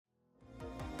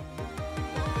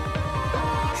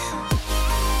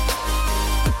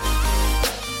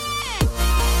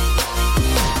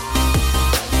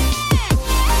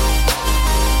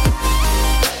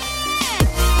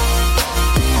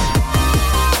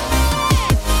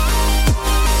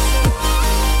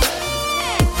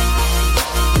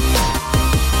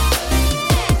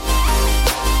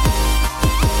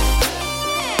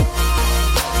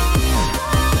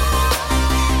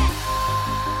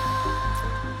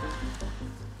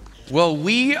Well,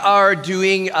 we are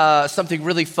doing something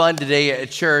really fun today at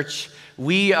church.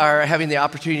 We are having the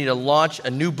opportunity to launch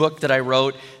a new book that I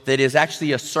wrote that is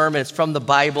actually a sermon. It's from the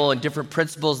Bible and different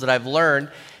principles that I've learned.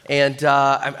 And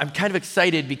I'm kind of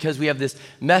excited because we have this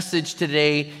message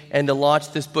today and to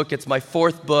launch this book. It's my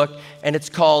fourth book, and it's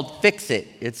called Fix It.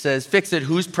 It says, Fix It,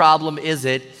 whose problem is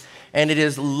it? And it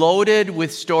is loaded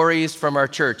with stories from our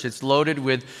church. It's loaded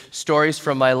with stories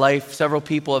from my life. Several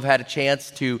people have had a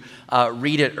chance to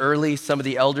read it early, some of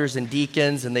the elders and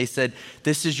deacons, and they said,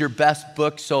 this is your best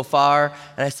book so far.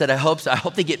 And I said, I hope so. I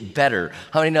hope they get better.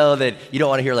 How many know that you don't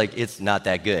want to hear like, it's not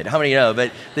that good? How many know?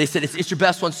 But they said, it's your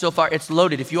best one so far. It's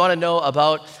loaded. If you want to know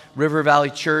about River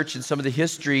Valley Church and some of the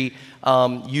history,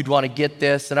 you'd want to get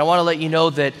this. And I want to let you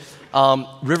know that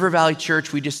River Valley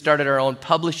Church, we just started our own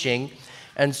publishing.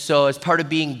 And so as part of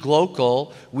being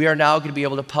global, we are now going to be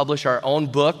able to publish our own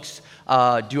books,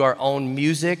 do our own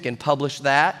music and publish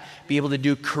that, be able to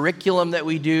do curriculum that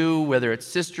we do, whether it's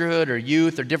sisterhood or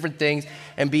youth or different things,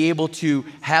 and be able to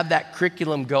have that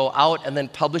curriculum go out and then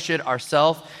publish it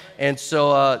ourselves. And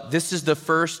so this is the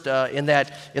first in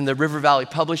the River Valley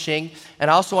Publishing. And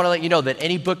I also want to let you know that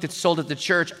any book that's sold at the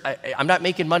church, I'm not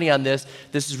making money on this.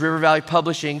 This is River Valley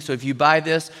Publishing. So if you buy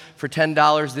this for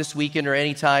 $10 this weekend or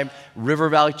anytime, River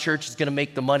Valley Church is going to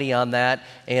make the money on that.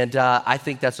 And I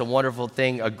think that's a wonderful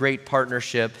thing, a great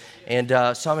partnership. And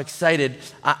so I'm excited.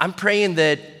 I'm praying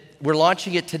that we're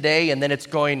launching it today, and then it's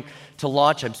going to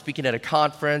launch. I'm speaking at a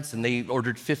conference, and they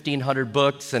ordered 1,500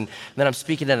 books, and then I'm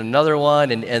speaking at another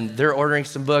one, and they're ordering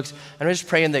some books. And I'm just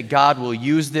praying that God will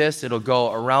use this. It'll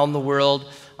go around the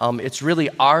world. It's really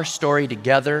our story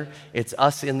together. It's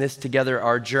us in this together,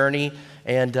 our journey.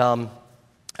 And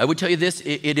I would tell you this,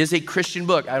 it is a Christian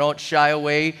book. I don't shy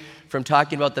away from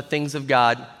talking about the things of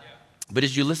God. But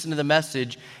as you listen to the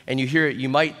message and you hear it, you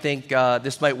might think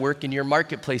this might work in your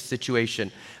marketplace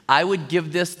situation. I would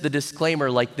give this the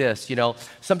disclaimer like this. You know,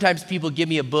 sometimes people give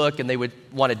me a book and they would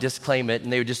want to disclaim it,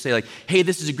 and they would just say like, hey,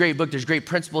 this is a great book. There's great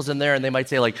principles in there. And they might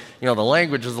say like, you know, the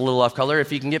language is a little off color. If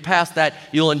you can get past that,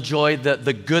 you'll enjoy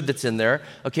the good that's in there.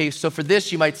 Okay, so for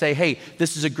this, you might say, hey,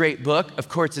 this is a great book. Of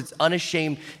course, it's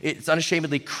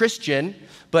unashamedly Christian.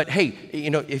 But hey,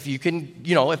 you know, if you can,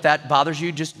 you know, if that bothers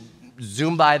you, just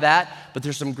zoom by that, but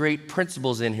there's some great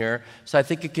principles in here. So I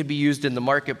think it could be used in the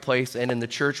marketplace and in the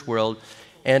church world.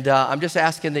 And I'm just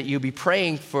asking that you be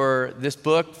praying for this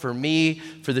book, for me,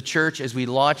 for the church as we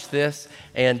launch this.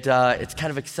 And it's kind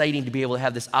of exciting to be able to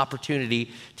have this opportunity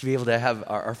to be able to have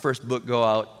our first book go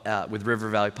out with River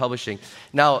Valley Publishing.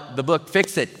 Now, the book,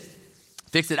 Fix It.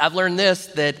 Fix It. I've learned this,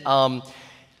 that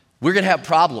we're going to have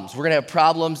problems. We're going to have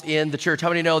problems in the church. How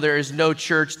many know there is no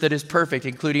church that is perfect,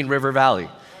 including River Valley?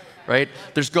 Right?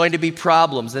 There's going to be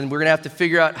problems, and we're going to have to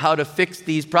figure out how to fix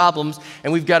these problems,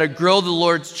 and we've got to grow the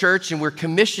Lord's church, and we're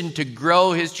commissioned to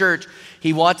grow His church.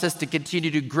 He wants us to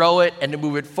continue to grow it and to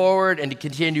move it forward and to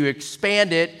continue to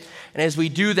expand it, and as we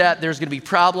do that, there's going to be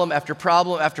problem after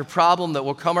problem after problem that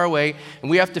will come our way,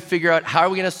 and we have to figure out how are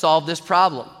we going to solve this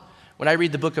problem. When I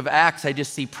read the book of Acts, I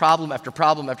just see problem after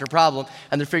problem after problem,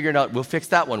 and they're figuring out, we'll fix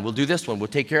that one, we'll do this one, we'll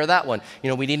take care of that one. You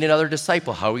know, we need another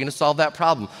disciple. How are we going to solve that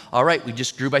problem? All right, we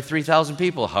just grew by 3,000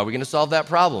 people. How are we going to solve that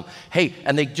problem? Hey,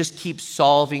 and they just keep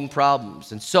solving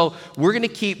problems. And so we're going to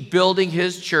keep building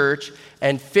His church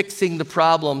and fixing the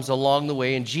problems along the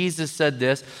way. And Jesus said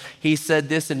this. He said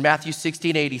this in Matthew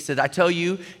 16:8. He said, I tell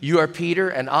you, you are Peter,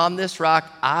 and on this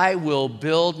rock I will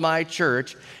build my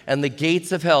church, and the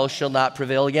gates of hell shall not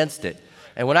prevail against it.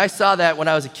 And when I saw that when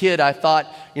I was a kid, I thought,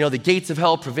 you know, the gates of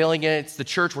hell prevailing against the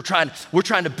church. We're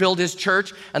trying to build His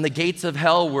church, and the gates of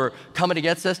hell were coming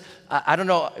against us. I don't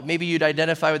know, maybe you'd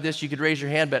identify with this. You could raise your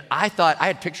hand, but I thought I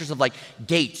had pictures of like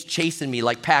gates chasing me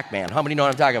like Pac-Man. How many know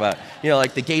what I'm talking about? You know,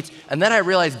 like the gates. And then I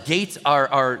realized gates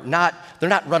are not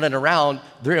running around.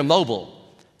 They're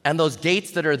immobile. And those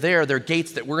gates that are there, they're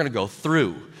gates that we're going to go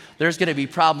through. There's going to be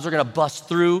problems. We're going to bust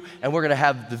through, and we're going to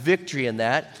have the victory in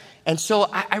that. And so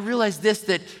I realized this,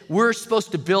 that we're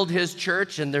supposed to build His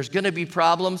church, and there's going to be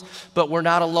problems, but we're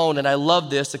not alone. And I love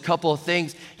this, a couple of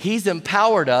things. He's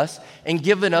empowered us and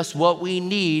given us what we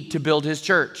need to build His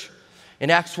church. In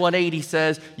Acts 1:8, He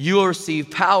says, you will receive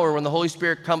power when the Holy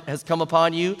Spirit has come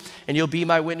upon you, and you'll be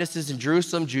my witnesses in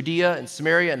Jerusalem, Judea, and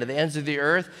Samaria, and to the ends of the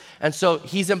earth. And so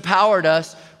He's empowered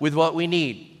us with what we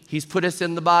need. He's put us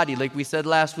in the body, like we said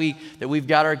last week, that we've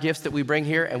got our gifts that we bring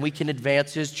here, and we can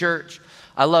advance His church.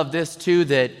 I love this too,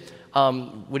 that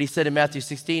what He said in Matthew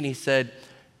 16, He said,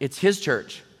 it's His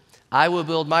church. I will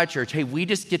build my church. Hey, we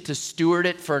just get to steward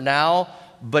it for now,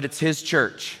 but it's His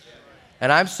church.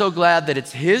 And I'm so glad that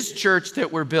it's His church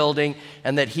that we're building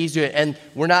and that He's doing it. And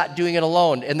we're not doing it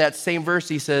alone. In that same verse,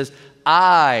 He says,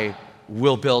 I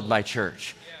will build my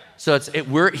church. So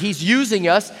he's using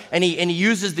us, and he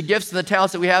uses the gifts and the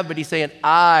talents that we have, but he's saying,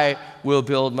 I will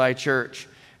build my church.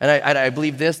 And I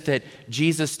believe this, that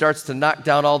Jesus starts to knock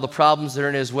down all the problems that are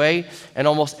in his way, and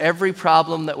almost every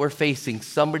problem that we're facing,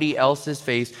 somebody else has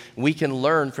faced. We can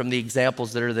learn from the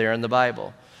examples that are there in the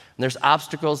Bible. And there's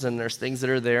obstacles and there's things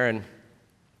that are there, and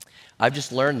I've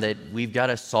just learned that we've got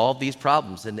to solve these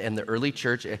problems. And the early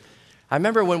church, I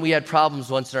remember when we had problems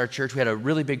once in our church, we had a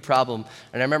really big problem,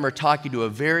 and I remember talking to a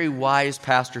very wise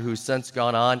pastor who's since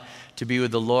gone on to be with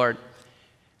the Lord.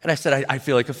 And I said, I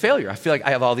feel like a failure. I feel like I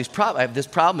have all these problems. I have this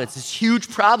problem. It's this huge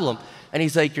problem. And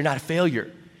he's like, you're not a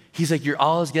failure. He's like, you're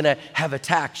always going to have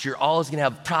attacks. You're always going to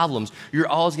have problems. You're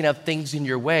always going to have things in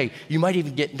your way. You might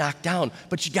even get knocked down,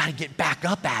 but you got to get back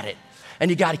up at it. And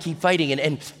you got to keep fighting.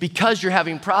 And because you're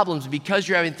having problems, because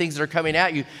you're having things that are coming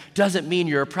at you, doesn't mean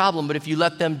you're a problem. But if you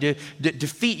let them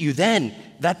defeat you, then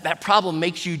that problem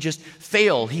makes you just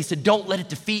fail. He said, don't let it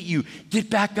defeat you. Get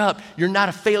back up. You're not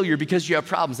a failure because you have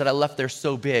problems. And I left there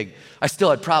so big. I still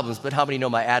had problems, but how many know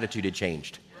my attitude had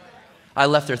changed? I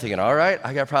left there thinking, all right,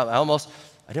 I got a problem.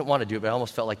 I didn't want to do it, but I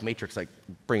almost felt like Matrix, like,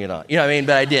 bring it on. You know what I mean?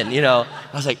 But I didn't, I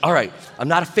was like, all right, I'm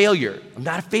not a failure. I'm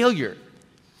not a failure.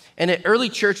 And the early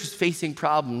church was facing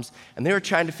problems, and they were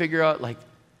trying to figure out, like,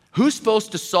 who's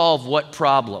supposed to solve what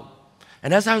problem?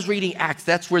 And as I was reading Acts,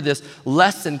 that's where this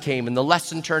lesson came, and the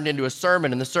lesson turned into a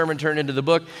sermon, and the sermon turned into the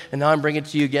book, and now I'm bringing it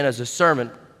to you again as a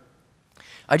sermon.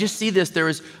 I just see this. There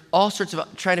is all sorts of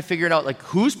trying to figure it out, like,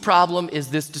 whose problem is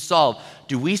this to solve?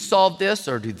 Do we solve this,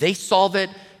 or do they solve it?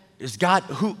 Is God,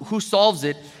 who solves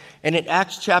it? And in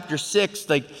Acts chapter 6,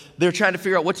 like, they're trying to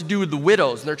figure out what to do with the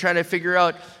widows, and they're trying to figure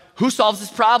out who solves this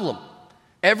problem.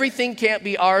 Everything can't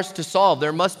be ours to solve.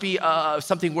 There must be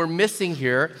something we're missing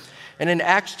here. And in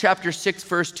Acts chapter 6,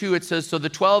 verse 2, it says, so the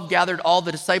 12 gathered all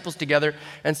the disciples together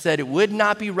and said, it would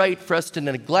not be right for us to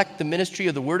neglect the ministry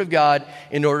of the word of God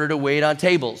in order to wait on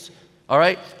tables. All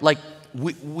right? Like,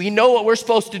 we know what we're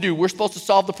supposed to do. We're supposed to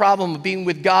solve the problem of being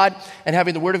with God and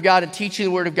having the word of God and teaching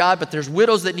the word of God, but there's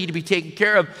widows that need to be taken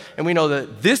care of, and we know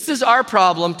that this is our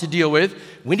problem to deal with.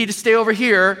 We need to stay over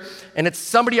here, and it's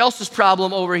somebody else's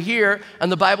problem over here, and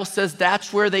the Bible says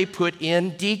that's where they put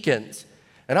in deacons.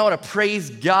 And I want to praise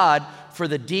God for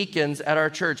the deacons at our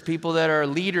church, people that are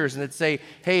leaders and that say,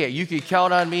 hey, you can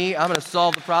count on me. I'm going to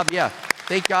solve the problem. Yeah,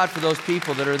 thank God for those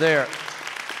people that are there.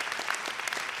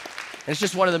 And it's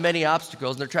just one of the many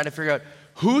obstacles, and they're trying to figure out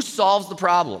who solves the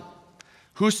problem.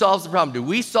 Who solves the problem? Do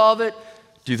we solve it?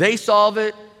 Do they solve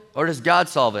it? Or does God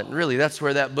solve it? And really, that's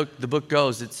where the book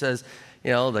goes. It says,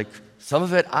 like, some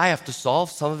of it I have to solve,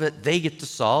 some of it they get to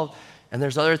solve, and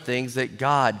there's other things that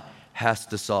God has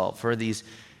to solve. For these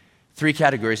three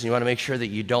categories, and you want to make sure that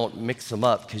you don't mix them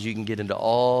up, because you can get into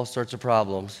all sorts of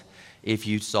problems if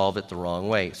you solve it the wrong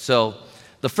way. So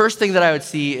the first thing that I would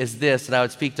see is this, and I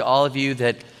would speak to all of you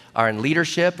that are in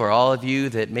leadership, or all of you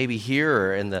that maybe here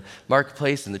or in the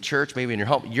marketplace, in the church, maybe in your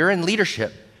home. You're in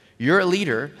leadership. You're a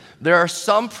leader. There are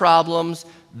some problems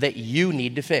that you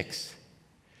need to fix.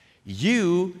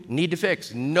 You need to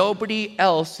fix. Nobody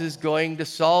else is going to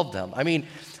solve them. I mean,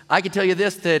 I can tell you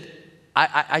this, that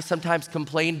I sometimes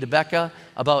complain to Becca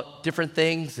about different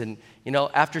things, and,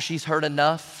 after she's heard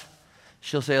enough,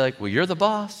 she'll say, like, well, you're the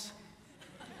boss.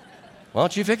 Why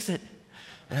don't you fix it?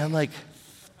 And I'm like,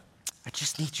 I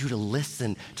just need you to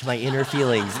listen to my inner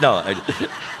feelings. No, I'm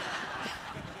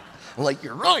like,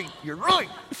 you're right.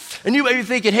 And you may be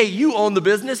thinking, hey, you own the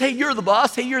business. Hey, you're the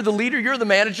boss. Hey, you're the leader. You're the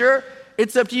manager.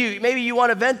 It's up to you. Maybe you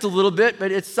want to vent a little bit,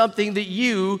 but it's something that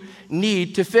you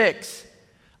need to fix.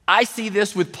 I see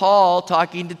this with Paul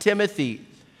talking to Timothy.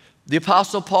 The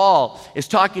Apostle Paul is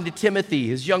talking to Timothy,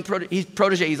 his young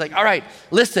protege. He's like, all right,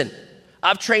 listen.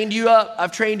 I've trained you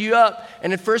up.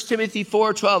 And in 1 Timothy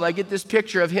 4:12, I get this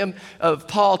picture of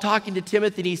Paul talking to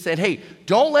Timothy, and he said, hey,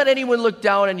 don't let anyone look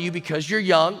down on you because you're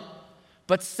young,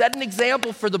 but set an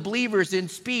example for the believers in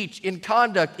speech, in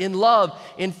conduct, in love,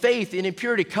 in faith, in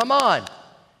purity. Come on,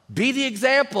 be the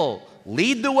example.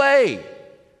 Lead the way.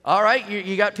 All right,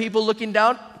 you got people looking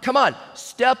down. Come on,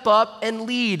 step up and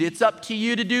lead. It's up to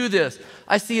you to do this.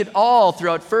 I see it all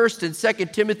throughout 1 and 2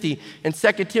 Timothy. In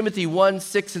 2 Timothy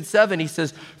 1:6-7, he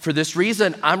says, for this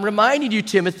reason, I'm reminding you,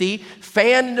 Timothy,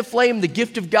 fan into flame the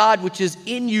gift of God which is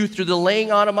in you through the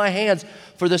laying on of my hands.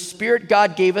 For the Spirit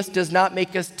God gave us does not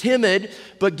make us timid,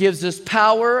 but gives us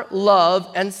power,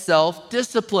 love, and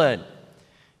self-discipline.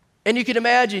 And you can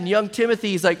imagine young Timothy,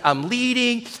 he's like, I'm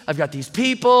leading, I've got these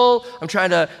people, I'm trying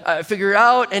to figure it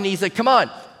out. And he's like, come on,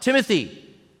 Timothy,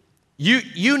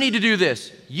 you need to do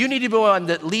this. You need to be one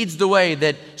that leads the way,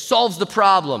 that solves the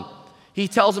problem. He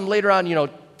tells him later on,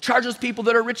 Charge those people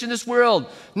that are rich in this world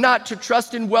not to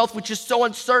trust in wealth, which is so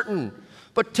uncertain,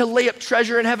 but to lay up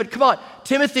treasure in heaven. Come on,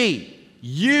 Timothy,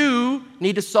 you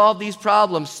need to solve these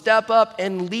problems. Step up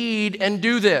and lead and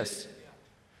do this.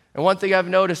 And one thing I've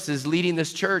noticed is leading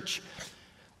this church,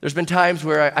 there's been times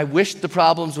where I wish the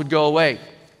problems would go away.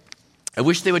 I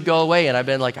wish they would go away, and I've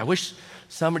been like, I wish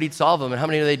somebody'd solve them. And how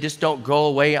many of they just don't go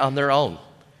away on their own?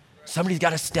 Somebody's got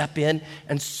to step in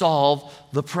and solve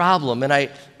the problem. And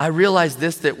I realized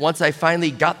this, that once I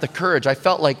finally got the courage, I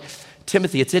felt like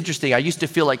Timothy. It's interesting. I used to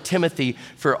feel like Timothy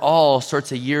for all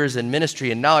sorts of years in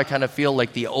ministry, and now I kind of feel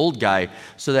like the old guy.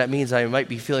 So that means I might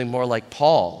be feeling more like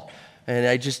Paul. And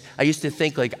I used to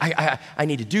think like, I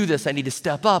need to do this. I need to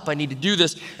step up. I need to do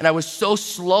this. And I was so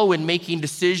slow in making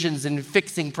decisions and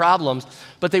fixing problems,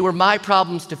 but they were my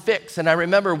problems to fix. And I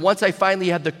remember once I finally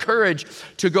had the courage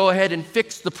to go ahead and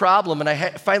fix the problem, and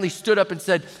I finally stood up and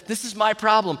said, this is my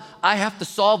problem. I have to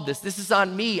solve this. This is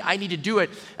on me. I need to do it.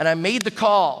 And I made the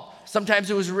call. Sometimes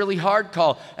it was a really hard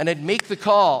call, and I'd make the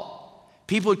call.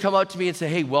 People would come up to me and say,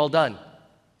 hey, well done.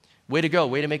 Way to go.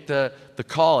 Way to make the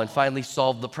call and finally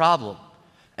solve the problem.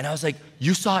 And I was like,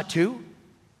 you saw it too?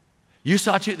 You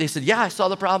saw it too? They said, yeah, I saw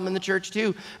the problem in the church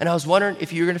too. And I was wondering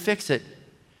if you were going to fix it.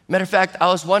 Matter of fact, I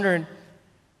was wondering,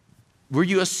 were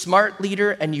you a smart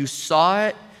leader and you saw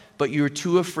it, but you were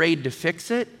too afraid to fix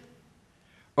it?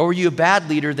 Or were you a bad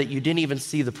leader that you didn't even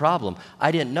see the problem? I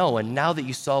didn't know. And now that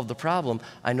you solved the problem,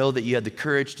 I know that you had the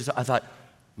courage to, I thought,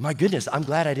 my goodness, I'm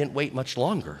glad I didn't wait much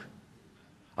longer.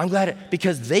 I'm glad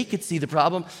because they could see the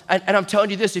problem. And I'm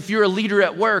telling you this, if you're a leader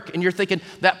at work and you're thinking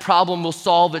that problem will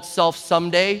solve itself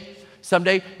someday,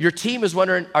 your team is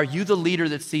wondering, are you the leader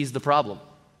that sees the problem?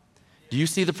 Do you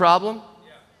see the problem?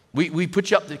 We put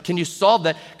you up, can you solve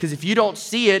that? Because if you don't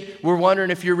see it, we're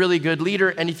wondering if you're a really good leader.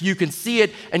 And if you can see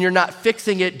it and you're not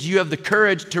fixing it, do you have the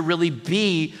courage to really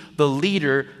be the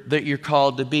leader that you're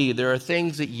called to be? There are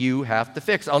things that you have to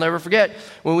fix. I'll never forget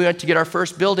when we went to get our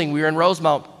first building, we were in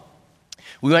Rosemount.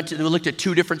 We looked at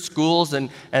two different schools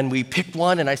and we picked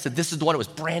one, and I said, this is the one. It was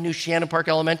brand new, Shannon Park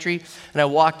Elementary. And I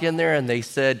walked in there and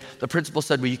the principal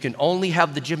said, well, you can only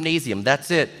have the gymnasium.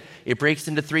 That's it. It breaks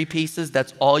into 3 pieces.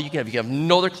 That's all you can have. You have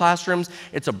no other classrooms.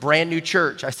 It's a brand new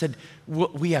church. I said,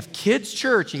 we have kids'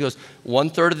 church. He goes,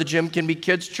 1/3 of the gym can be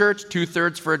kids' church,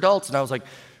 2/3 for adults. And I was like,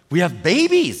 we have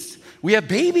babies. We have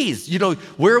babies.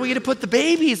 Where are we going to put the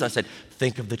babies? I said,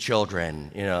 think of the children,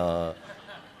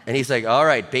 And he's like, all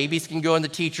right, babies can go in the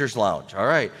teacher's lounge. All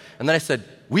right. And then I said,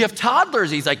 we have toddlers.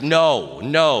 He's like, no.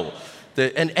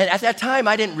 And at that time,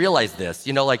 I didn't realize this.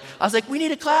 I was like, we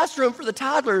need a classroom for the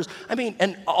toddlers.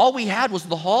 And all we had was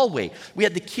the hallway. We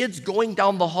had the kids going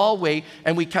down the hallway,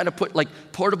 and we kind of put like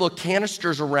portable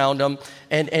canisters around them,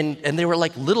 and they were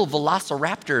like little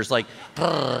velociraptors, like,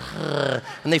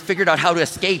 and they figured out how to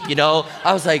escape,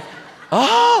 I was like,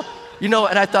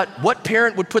 and I thought, what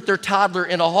parent would put their toddler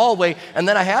in a hallway? And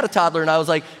then I had a toddler, and I was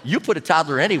like, you put a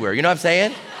toddler anywhere. You know what I'm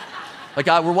saying? Like,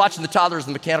 we're watching the toddlers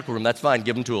in the mechanical room. That's fine.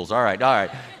 Give them tools. All right.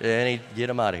 And get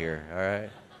them out of here. All right.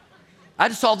 I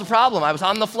just solved the problem. I was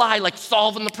on the fly, like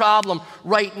solving the problem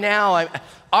right now.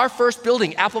 Our first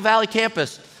building, Apple Valley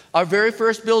campus, our very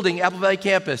first building, Apple Valley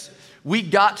campus, we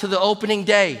got to the opening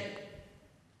day.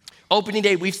 Opening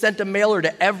day, we've sent a mailer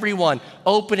to everyone.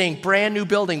 Opening, brand new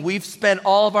building. We've spent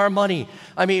all of our money.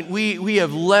 We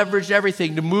have leveraged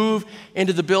everything to move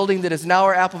into the building that is now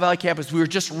our Apple Valley campus. We were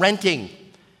just renting.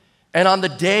 And on the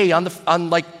day,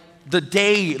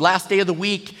 last day of the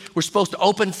week, we're supposed to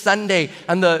open Sunday,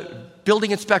 and the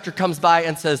building inspector comes by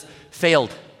and says, failed.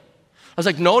 I was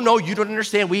like, no, you don't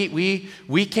understand. We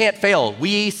can't fail.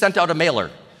 We sent out a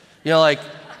mailer.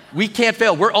 We can't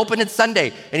fail. We're opening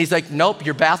Sunday. And he's like, nope,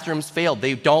 your bathrooms failed.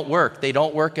 They don't work. They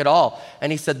don't work at all.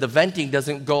 And he said, the venting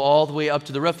doesn't go all the way up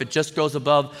to the roof. It just goes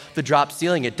above the drop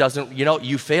ceiling. It doesn't,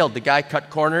 you failed. The guy cut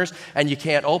corners and you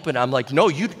can't open. I'm like, no,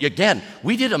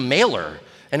 we did a mailer.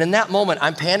 And in that moment,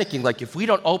 I'm panicking. Like, if we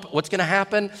don't open, what's going to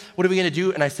happen? What are we going to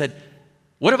do? And I said,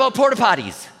 what about porta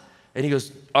potties? And he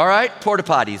goes, all right, porta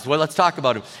potties. Well, let's talk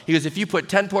about them. He goes, if you put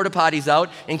 10 porta potties out,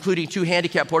 including 2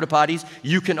 handicap porta potties,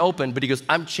 you can open. But he goes,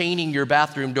 I'm chaining your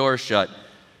bathroom door shut.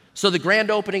 So the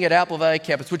grand opening at Apple Valley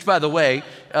campus, which, by the way,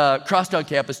 Crosstown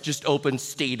campus just opened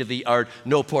state-of-the-art,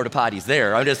 no porta potties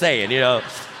there. I'm just saying,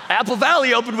 Apple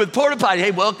Valley opened with porta potty.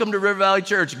 Hey, welcome to River Valley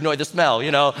Church. Ignore the smell,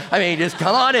 just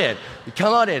come on in.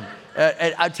 Come on in.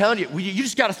 And I'm telling you, you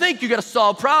just got to think. You got to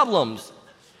solve problems.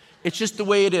 It's just the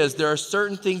way it is. There are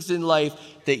certain things in life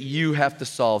that you have to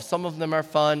solve. Some of them are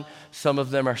fun. Some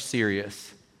of them are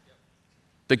serious.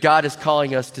 But God is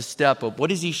calling us to step up.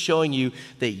 What is he showing you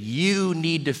that you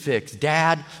need to fix?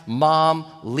 Dad, mom,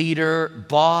 leader,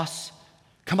 boss,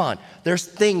 Come on, there's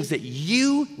things that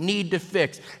you need to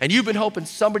fix, and you've been hoping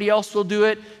somebody else will do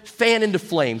it. Fan into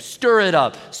flame, stir it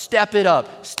up, step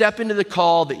into the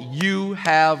call that you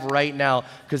have right now,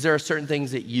 because there are certain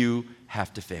things that you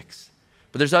have to fix.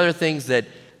 But there's other things that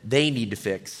they need to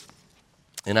fix.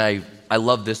 And I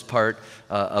love this part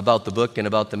about the book and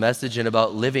about the message and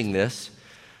about living this.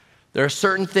 There are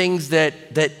certain things that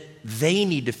they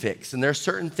need to fix. And there are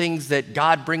certain things that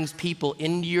God brings people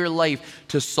into your life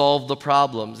to solve the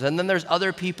problems. And then there's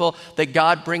other people that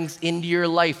God brings into your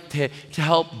life to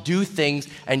help do things,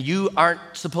 and you aren't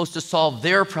supposed to solve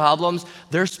their problems.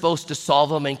 They're supposed to solve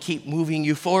them and keep moving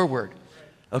you forward.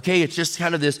 Okay, it's just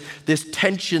kind of this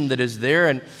tension that is there.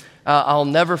 And I'll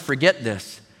never forget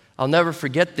this.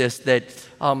 That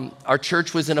our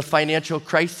church was in a financial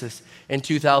crisis in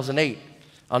 2008.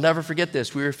 I'll never forget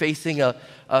this. We were facing a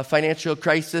financial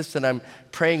crisis, and I'm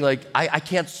praying like, I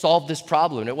can't solve this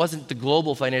problem. And it wasn't the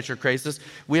global financial crisis.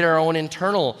 We had our own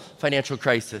internal financial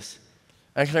crisis.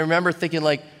 And I can remember thinking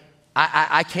like,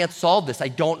 I can't solve this. I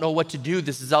don't know what to do.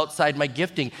 This is outside my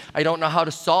gifting. I don't know how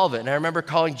to solve it. And I remember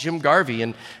calling Jim Garvey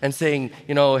and saying,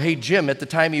 hey, Jim, at the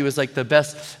time he was like the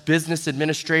best business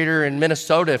administrator in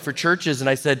Minnesota for churches. And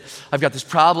I said, I've got this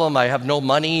problem. I have no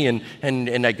money,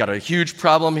 and I got a huge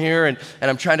problem here. And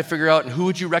I'm trying to figure out, who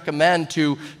would you recommend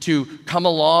to come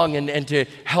along and to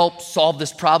help solve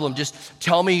this problem? Just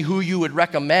tell me who you would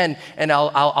recommend, and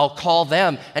I'll call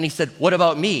them. And he said, what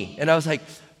about me? And I was like,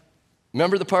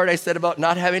 remember the part I said about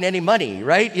not having any money,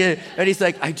 right? Yeah. And he's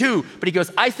like, I do. But he goes,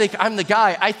 I think I'm the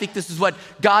guy. I think this is what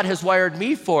God has wired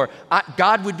me for.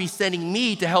 God would be sending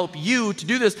me to help you to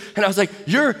do this. And I was like,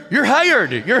 you're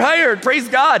hired. You're hired. Praise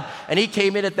God. And he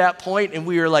came in at that point, and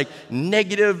we were like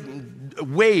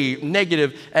way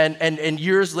negative. And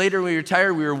years later, when we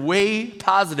retired, we were way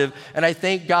positive. And I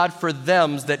thank God for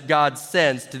thems that God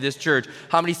sends to this church.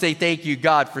 How many say thank you,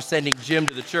 God, for sending Jim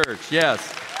to the church? Yes.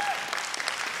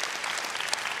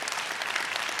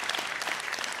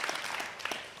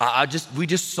 We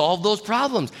just solve those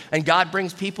problems. And God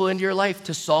brings people into your life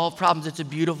to solve problems. It's a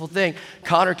beautiful thing.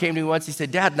 Connor came to me once. He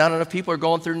said, Dad, not enough people are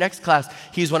going through next class.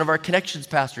 He's one of our connections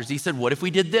pastors. He said, what if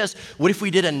we did this? What if we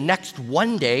did a next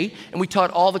one day and we taught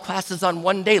all the classes on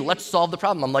one day? Let's solve the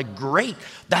problem. I'm like, great.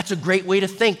 That's a great way to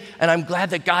think. And I'm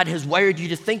glad that God has wired you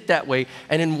to think that way.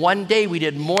 And in one day, we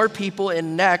did more people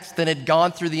in next than had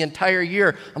gone through the entire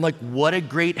year. I'm like, what a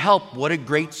great help. What a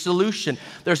great solution.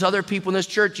 There's other people in this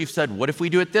church. You've said, what if we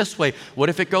do it this way? What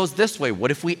if it goes this way? What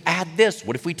if we add this?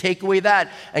 What if we take away that?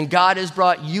 And God has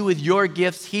brought you with your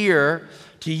gifts here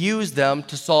to use them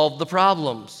to solve the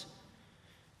problems.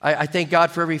 I thank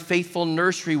God for every faithful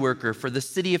nursery worker, for the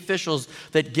city officials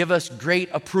that give us great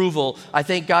approval. I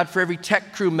thank God for every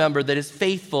tech crew member that is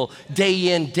faithful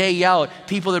day in, day out,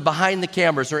 people that are behind the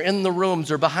cameras or in the rooms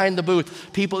or behind the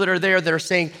booth, people that are there that are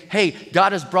saying, hey,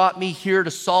 God has brought me here to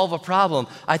solve a problem.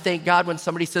 I thank God when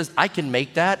somebody says, I can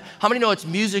make that. How many know it's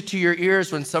music to your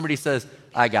ears when somebody says,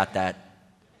 I got that.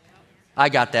 I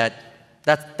got that.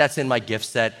 That's in my gift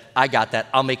set. I got that.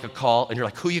 I'll make a call. And you're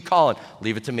like, who you calling?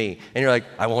 Leave it to me. And you're like,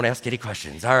 I won't ask any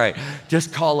questions. All right,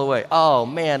 just call away. Oh,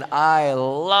 man, I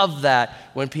love that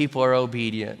when people are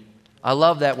obedient. I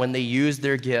love that when they use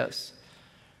their gifts.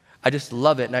 I just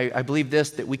love it. And I believe this,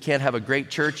 that we can't have a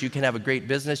great church. You can have a great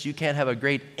business. You can't have a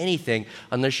great anything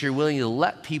unless you're willing to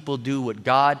let people do what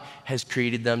God has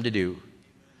created them to do.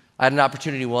 I had an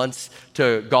opportunity once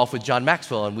to golf with John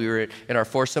Maxwell, and we were in our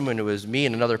foursome, and it was me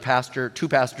and another pastor, two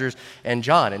pastors, and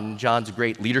John. And John's a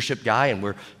great leadership guy, and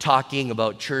we're talking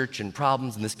about church and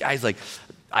problems, and this guy's like,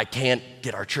 I can't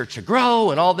get our church to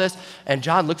grow and all this. And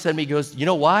John looks at me and goes, you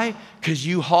know why? Because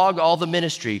you hog all the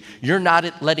ministry. You're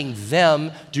not letting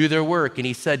them do their work. And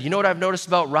he said, you know what I've noticed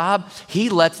about Rob? He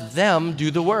lets them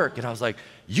do the work. And I was like,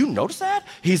 you notice that?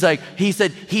 He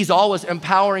said he's always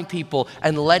empowering people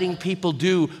and letting people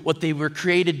do what they were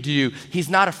created to do. He's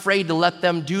not afraid to let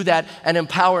them do that and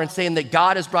empower, and saying that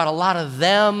God has brought a lot of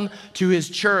them to his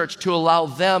church to allow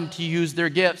them to use their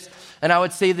gifts. And I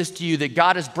would say this to you, that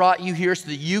God has brought you here so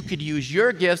that you could use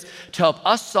your gifts to help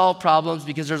us solve problems,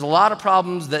 because there's a lot of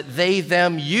problems that they,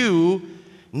 them, you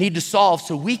need to solve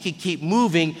so we can keep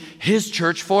moving his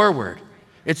church forward.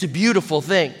 It's a beautiful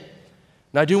thing.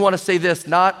 Now, I do want to say this,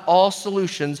 not all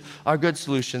solutions are good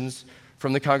solutions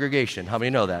from the congregation. How many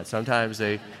know that? Sometimes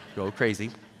they go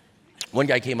crazy. One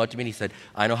guy came up to me and he said,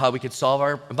 I know how we could solve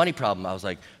our money problem. I was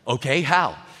like, okay,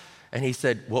 how? And he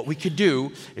said, what we could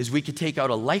do is we could take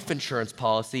out a life insurance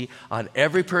policy on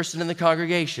every person in the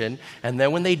congregation, and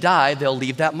then when they die, they'll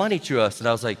leave that money to us. And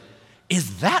I was like,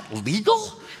 is that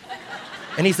legal?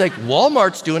 And he's like,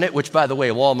 Walmart's doing it, which, by the way,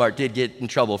 Walmart did get in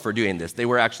trouble for doing this. They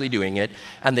were actually doing it,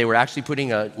 and they were actually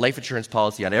putting a life insurance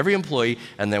policy on every employee,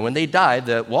 and then when they died,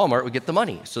 the Walmart would get the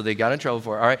money. So they got in trouble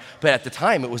for it, all right? But at the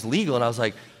time, it was legal, and I was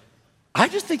like, I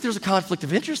just think there's a conflict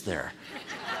of interest there.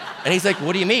 And he's like,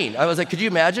 what do you mean? I was like, could you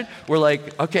imagine? We're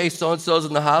like, okay, so-and-so's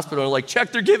in the hospital, and like,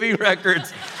 check their giving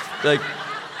records. Like,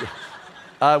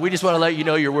 we just want to let you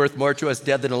know you're worth more to us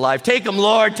dead than alive. Take them,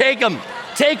 Lord, take them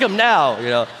now, you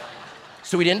know.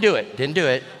 So we didn't do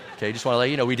it. Okay, just want to let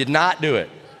you know we did not do it.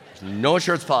 There's no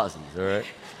insurance policies, all right?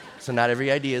 So not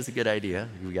every idea is a good idea.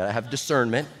 We got to have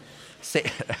discernment.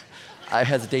 I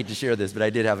hesitate to share this, but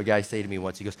I did have a guy say to me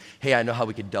once, he goes, hey, I know how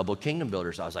we could double kingdom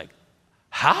builders. I was like,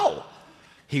 how?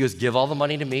 He goes, give all the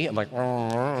money to me. I'm like,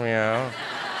 yeah.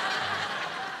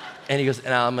 And he goes,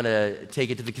 and I'm going to take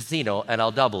it to the casino and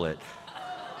I'll double it.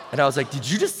 And I was like, did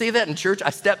you just say that in church? I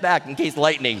stepped back in case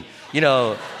lightning, you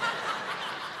know.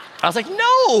 I was like,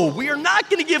 no, we are not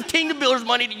going to give kingdom builders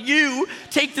money to you.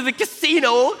 Take to the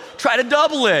casino, try to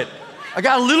double it. I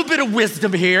got a little bit of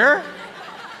wisdom here.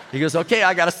 He goes, okay,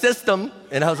 I got a system.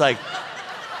 And I was like,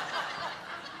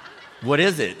 what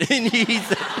is it? And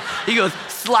he goes,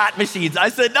 slot machines. I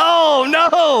said,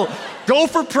 no, go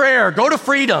for prayer, go to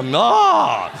freedom.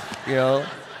 Oh, you know,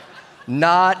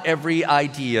 not every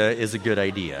idea is a good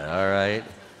idea,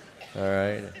 all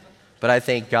right? But I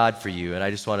thank God for you, and I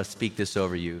just want to speak this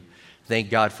over you. Thank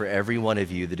God for every one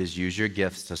of you that has used your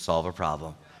gifts to solve a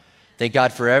problem. Thank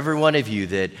God for every one of you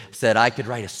that said, I could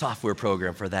write a software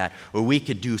program for that, or we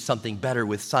could do something better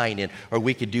with sign-in, or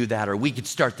we could do that, or we could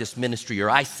start this ministry, or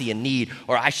I see a need,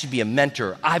 or I should be a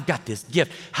mentor. I've got this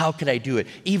gift. How can I do it?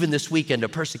 Even this weekend, a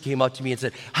person came up to me and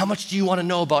said, how much do you want to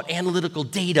know about analytical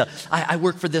data? I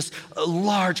work for this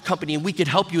large company, and we could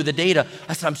help you with the data.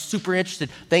 I said, I'm super interested.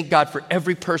 Thank God for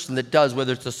every person that does,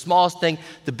 whether it's the smallest thing,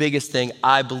 the biggest thing.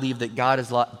 I believe that God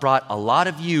has brought a lot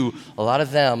of you, a lot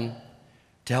of them,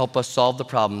 to help us solve the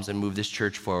problems and move this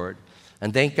church forward.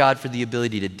 And thank God for the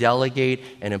ability to delegate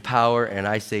and empower. And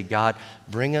I say, God,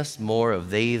 bring us more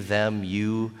of they, them,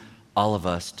 you, all of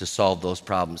us to solve those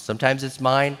problems. Sometimes it's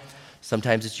mine,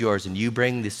 sometimes it's yours. And you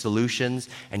bring the solutions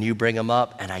and you bring them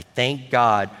up. And I thank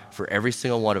God for every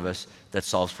single one of us that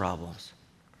solves problems.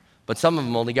 But some of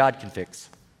them only God can fix.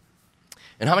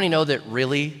 And how many know that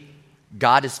really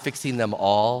God is fixing them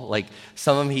all? Like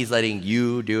some of them he's letting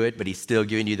you do it, but he's still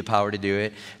giving you the power to do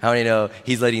it. How many know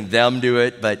he's letting them do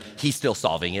it, but he's still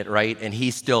solving it, right? And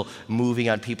he's still moving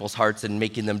on people's hearts and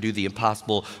making them do the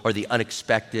impossible or the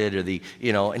unexpected or the,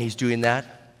 you know, and he's doing that.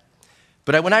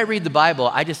 But when I read the Bible,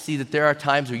 I just see that there are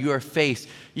times where you are faced,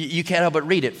 you can't help but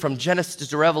read it. From Genesis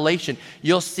to Revelation,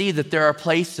 you'll see that there are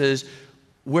places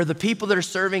where the people that are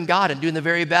serving God and doing the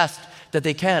very best that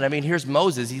they can. I mean, here's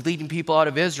Moses. He's leading people out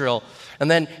of Israel.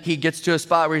 And then he gets to a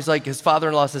spot where he's like, his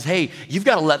father-in-law says, hey, you've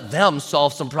got to let them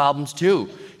solve some problems too.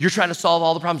 You're trying to solve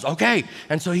all the problems. Okay.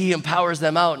 And so he empowers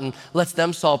them out and lets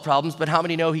them solve problems. But how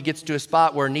many know he gets to a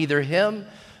spot where neither him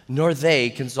nor they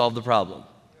can solve the problem?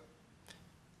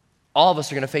 All of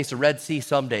us are going to face a Red Sea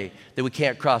someday that we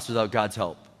can't cross without God's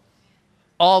help.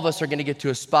 All of us are going to get to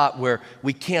a spot where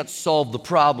we can't solve the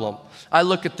problem. I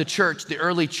look at the church, the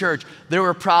early church. There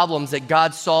were problems that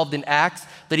God solved in Acts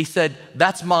that he said,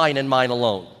 that's mine and mine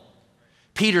alone.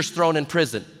 Peter's thrown in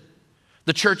prison.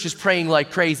 The church is praying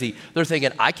like crazy. They're thinking,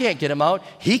 I can't get him out.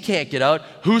 He can't get out.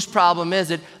 Whose problem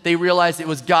is it? They realized it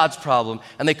was God's problem,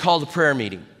 and they called a prayer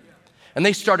meeting. And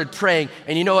they started praying,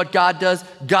 and you know what God does?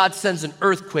 God sends an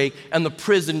earthquake, and the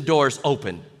prison doors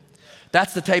open.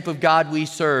 That's the type of God we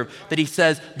serve, that he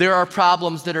says, there are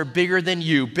problems that are bigger than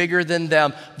you, bigger than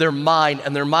them. They're mine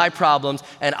and they're my problems,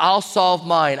 and I'll solve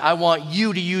mine. I want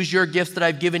you to use your gifts that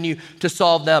I've given you to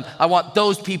solve them. I want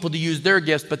those people to use their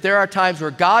gifts, but there are times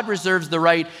where God reserves the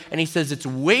right, and he says, it's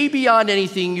way beyond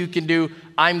anything you can do.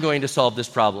 I'm going to solve this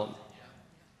problem.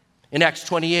 In Acts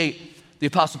 28, the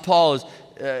Apostle Paul is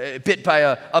bit by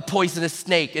a poisonous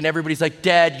snake, and everybody's like,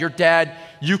 Dad, you're dead.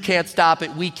 You can't stop it.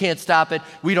 We can't stop it.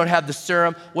 We don't have the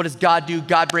serum. What does God do?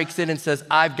 God breaks in and says,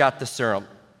 I've got the serum.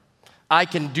 I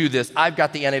can do this. I've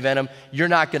got the antivenom. You're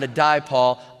not going to die,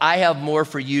 Paul. I have more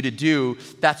for you to do.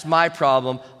 That's my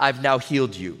problem. I've now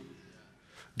healed you.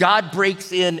 God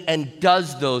breaks in and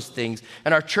does those things.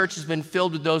 And our church has been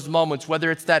filled with those moments,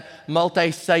 whether it's that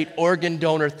multi-site organ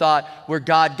donor thought where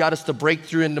God got us to break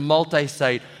through into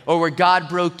multi-site, or where God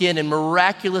broke in and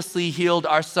miraculously healed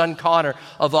our son Connor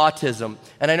of autism.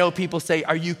 And I know people say,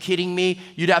 are you kidding me?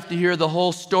 You'd have to hear the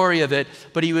whole story of it.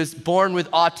 But he was born with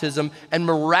autism and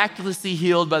miraculously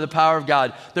healed by the power of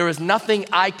God. There was nothing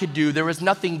I could do. There was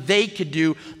nothing they could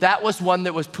do. That was one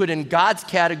that was put in God's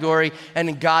category and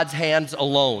in God's hands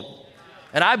alone.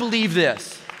 And I believe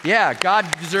this. Yeah, God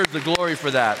deserves the glory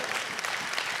for that.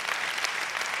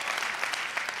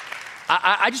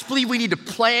 I just believe we need to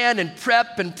plan and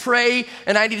prep and pray,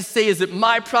 and I need to say, is it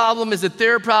my problem? Is it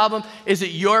their problem? Is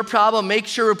it your problem? Make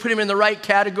sure we put him in the right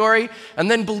category,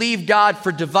 and then believe God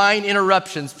for divine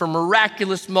interruptions, for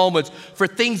miraculous moments, for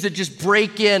things that just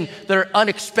break in that are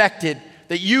unexpected,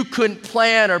 that you couldn't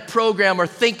plan or program or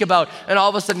think about, and all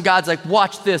of a sudden God's like,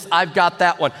 watch this, I've got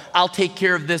that one. I'll take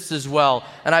care of this as well.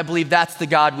 And I believe that's the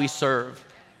God we serve.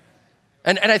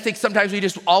 And I think sometimes we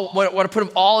just all want to put them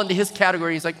all into his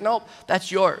category. He's like, nope,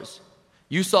 that's yours.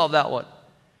 You solve that one.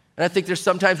 And I think there's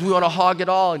sometimes we want to hog it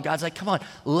all, and God's like, come on,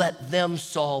 let them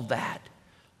solve that.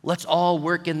 Let's all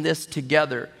work in this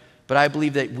together. But I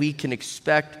believe that we can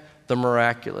expect the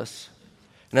miraculous.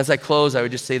 And as I close, I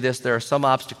would just say this. There are some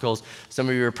obstacles. Some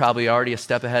of you are probably already a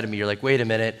step ahead of me. You're like, wait a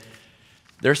minute.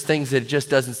 There's things that it just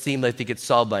doesn't seem like they get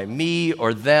solved by me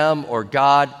or them or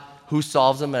God. Who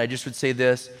solves them? And I just would say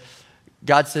this.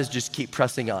 God says just keep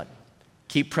pressing on.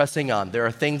 Keep pressing on. There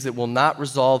are things that will not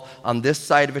resolve on this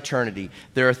side of eternity.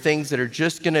 There are things that are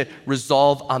just going to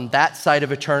resolve on that side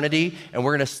of eternity, and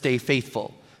we're going to stay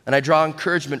faithful. And I draw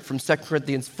encouragement from 2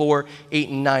 Corinthians 4, 8,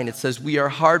 and 9. It says, we are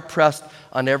hard-pressed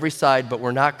on every side, but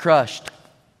we're not crushed.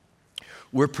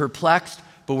 We're perplexed,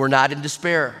 but we're not in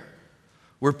despair.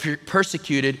 We're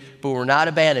persecuted, but we're not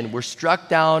abandoned. We're struck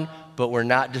down, but we're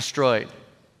not destroyed.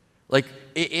 Like,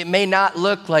 it may not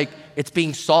look like it's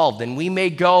being solved, and we may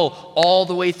go all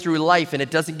the way through life, and it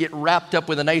doesn't get wrapped up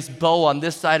with a nice bow on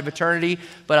this side of eternity,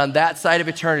 but on that side of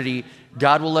eternity,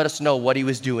 God will let us know what he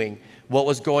was doing, what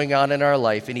was going on in our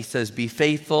life, and he says, be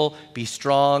faithful, be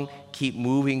strong, keep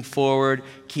moving forward,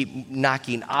 keep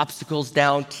knocking obstacles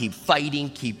down, keep fighting,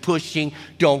 keep pushing,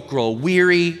 don't grow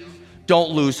weary,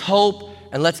 don't lose hope,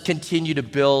 and let's continue to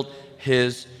build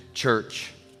his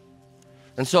church.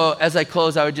 And so as I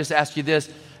close, I would just ask you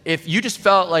this. If you just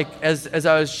felt like as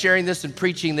I was sharing this and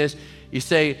preaching this, you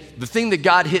say, the thing that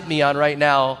God hit me on right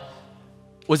now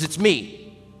was it's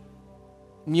me.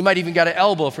 And you might even got an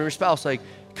elbow from your spouse, like,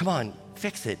 come on,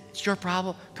 fix it. It's your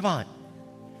problem. Come on.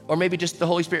 Or maybe just the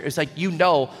Holy Spirit. It's like, you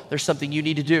know there's something you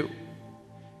need to do.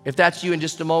 If that's you in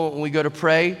just a moment when we go to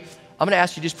pray, I'm going to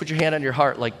ask you to just put your hand on your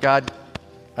heart like, God,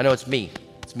 I know it's me.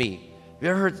 It's me. Have you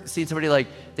ever seen somebody like,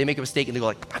 they make a mistake and they go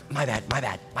like, my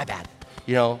bad.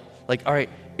 You know, like, all right,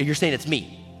 you're saying it's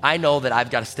me. I know that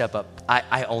I've got to step up.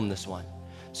 I own this one.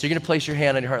 So you're going to place your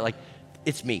hand on your heart like,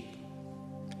 it's me.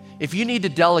 If you need to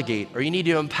delegate or you need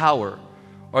to empower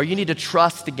or you need to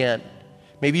trust again,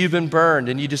 maybe you've been burned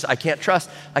and you just, I can't trust.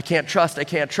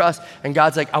 And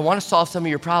God's like, I want to solve some of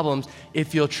your problems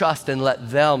if you'll trust and let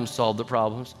them solve the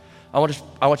problems. I want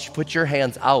you to put your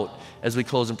hands out as we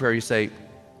close in prayer. You say,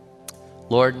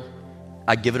 Lord,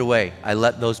 I give it away. I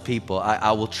let those people.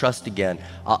 I will trust again.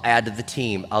 I'll add to the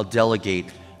team. I'll delegate.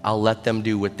 I'll let them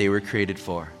do what they were created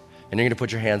for. And you're going to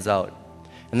put your hands out.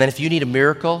 And then if you need a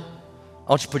miracle, I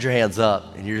want you to put your hands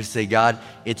up. And you're just say, God,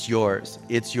 it's yours.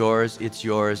 It's yours. It's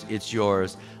yours. It's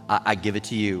yours. I give it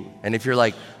to you. And if you're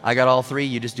like, I got all three,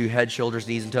 you just do head, shoulders,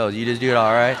 knees, and toes. You just do it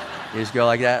all right. You just go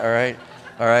like that. All right.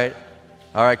 All right.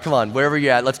 All right, come on, wherever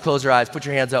you're at, let's close our eyes. Put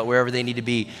your hands out wherever they need to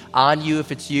be. On you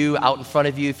if it's you, out in front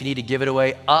of you if you need to give it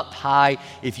away, up high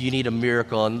if you need a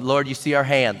miracle. And Lord, you see our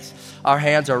hands. Our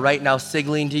hands are right now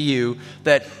signaling to you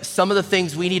that some of the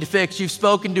things we need to fix, you've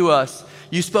spoken to us.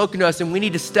 You've spoken to us, and we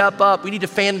need to step up. We need to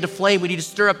fan into flame. We need to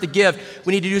stir up the gift.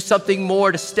 We need to do something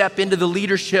more to step into the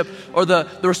leadership or the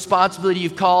responsibility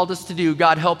you've called us to do.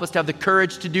 God, help us to have the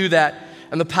courage to do that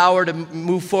and the power to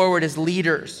move forward as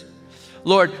leaders.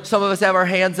 Lord, some of us have our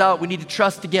hands out. We need to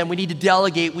trust again. We need to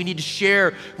delegate. We need to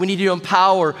share. We need to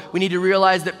empower. We need to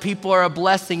realize that people are a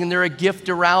blessing and they're a gift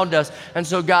around us. And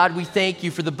so, God, we thank you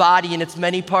for the body and its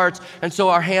many parts. And so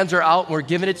our hands are out and we're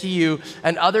giving it to you.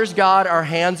 And others, God, our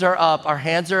hands are up. Our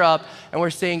hands are up. And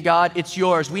we're saying, God, it's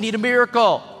yours. We need a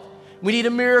miracle. We need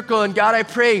a miracle. And God, I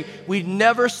pray we'd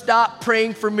never stop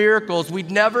praying for miracles.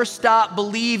 We'd never stop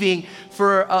believing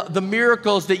for the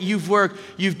miracles that you've worked.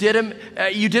 You did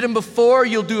them before,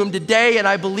 you'll do them today. And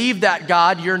I believe that,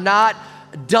 God, you're not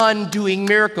done doing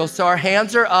miracles. So our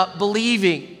hands are up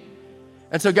believing.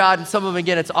 And so, God, and some of them,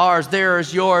 again, it's ours,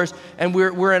 theirs, yours. And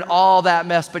we're in all that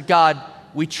mess. But God,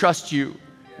 we trust you.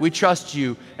 We trust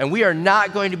you, and we are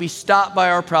not going to be stopped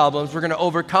by our problems. We're going to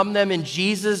overcome them in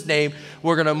Jesus' name.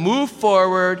 We're going to move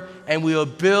forward, and we will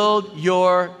build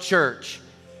your church.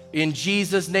 In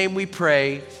Jesus' name we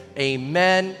pray,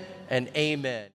 amen and amen.